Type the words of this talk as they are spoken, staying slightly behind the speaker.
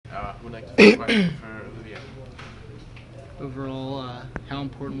would like to question for Olivier. Overall, how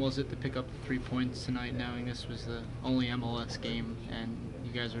important was it to pick up the 3 points tonight, knowing this was the only MLS game and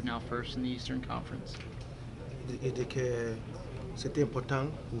you guys are now first in the Eastern Conference? Il dit que c'était important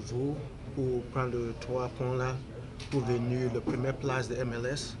pour vous pour prendre 3 points là pour venir la première place de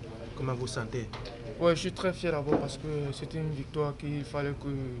MLS. Comment vous sentez? Ouais, je suis très fier d'abord parce que c'était une victoire qu'il fallait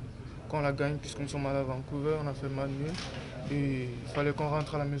qu'on la gagne puisque nous sommes allés à Vancouver, on a fait mal nul et il fallait qu'on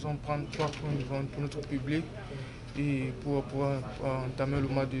rentre à la maison prendre 3 points pour notre public et pour pouvoir entamer le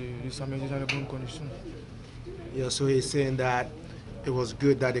match de samedi dans les bonnes conditions. Yeah, so he's saying that it was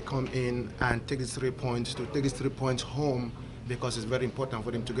good that they come in and take these 3 points, to take these 3 points home because it's very important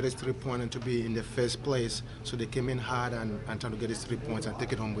for them to get these 3 points and to be in the first place. So they came in hard and trying to get these 3 points and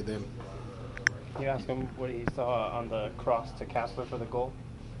take it home with them. Can you ask him what he saw on the cross to Casper for the goal?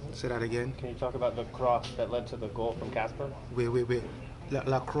 Say that again. Can you talk about the cross that led to the goal from Casper? Oui.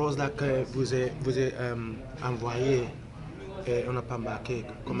 La crosse là que vous avez envoyée, on n'a pas marqué.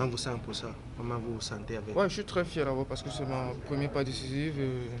 Comment vous sentez pour ça? Comment vous vous sentez avec? Ouais, je suis très fier d'abord parce que c'est ma première pas décisive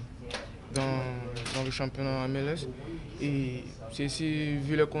dans le championnat MLS. Et c'est ici,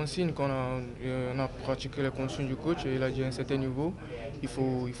 vu les consignes, qu'on a pratiqué les consignes du coach et il a dit à un certain niveau, il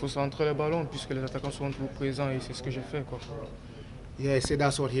faut centrer le ballon puisque les attaquants sont toujours présents et c'est ce que j'ai fait, quoi. Yeah, he said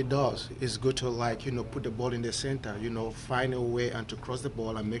that's what he does. It's good to put the ball in the center, find a way and to cross the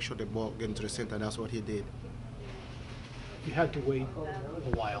ball and make sure the ball gets into the center. That's what he did. You had to wait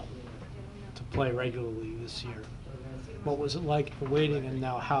a while to play regularly this year. What was it like waiting, and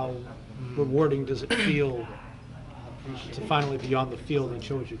now how rewarding does it feel to finally be on the field and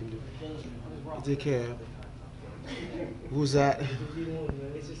show what you can do? Il dit que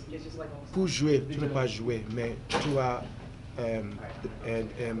pour jouer, tu ne peux pas jouer, mais tu as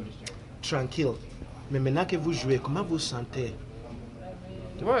tranquille. Mais maintenant que vous jouez, comment vous sentez?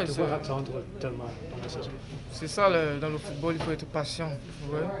 Ouais, c'est ça, dans le football, il faut être patient.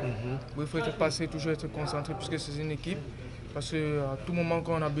 Ouais. Il faut être patient, toujours être concentré, puisque c'est une équipe. Parce qu'à tout moment,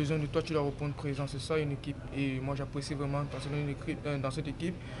 quand on a besoin de toi, tu dois répondre présent. C'est ça, une équipe. Et moi, j'apprécie vraiment, parce que dans cette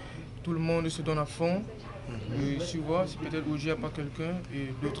équipe, tout le monde se donne à fond. Et tu vois, si peut-être Olivier n'a pas quelqu'un,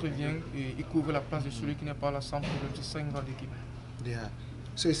 et d'autres viennent, et ils couvrent la place de celui qui n'est pas là sans problème. C'est ça une grande équipe. Yeah.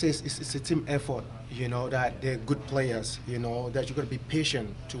 So it says it's a team effort, that they're good players, that you've got to be patient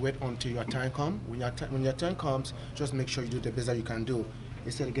to wait until your time comes. When your turn comes, just make sure you do the best that you can do.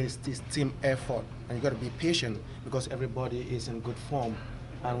 It said again, it's team effort, and you got to be patient because everybody is in good form.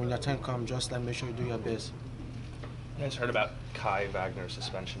 And when your turn comes, just make sure you do your best. You guys heard about Kai Wagner's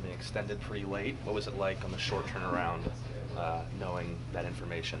suspension being extended pretty late. What was it like on the short turnaround, knowing that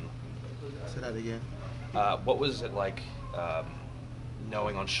information? Say that again. What was it like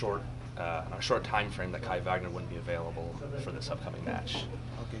knowing on a short time frame that Kai Wagner wouldn't be available for this upcoming match?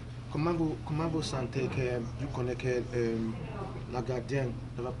 Okay. Comment vous sentez que vous connaissez que la gardienne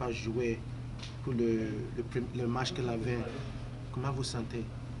ne va pas jouer pour le match qu'elle avait? Comment vous sentez?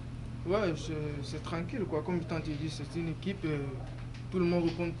 Ouais, c'est tranquille, quoi. Comme je t'ai dit, c'est une équipe, tout le monde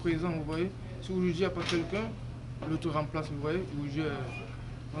répond présent, vous voyez. Si aujourd'hui il n'y a pas quelqu'un, l'autre remplace, vous voyez.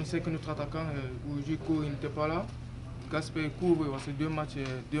 On sait que notre attaquant, aujourd'hui, il n'était pas là. Gasper couvre, c'est deux matchs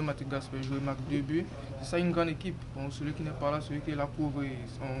Gasper joue, il marque 2 buts. C'est ça une grande équipe. Bon, celui qui n'est pas là, celui qui est là couvre,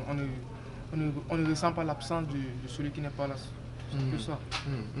 on ne ressent pas l'absence de celui qui n'est pas là. C'est tout ça.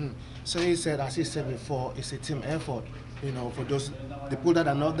 So he said, as he said before, it's a team effort. For those the people that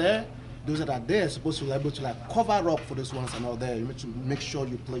are not there, those that are there are supposed to be able to cover up for those ones that are not there. You need to make sure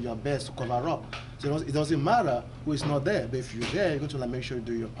you play your best to cover up. So it doesn't matter who is not there, but if you're there, you're going to make sure you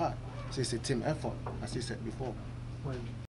do your part. So it's a team effort, as he said before.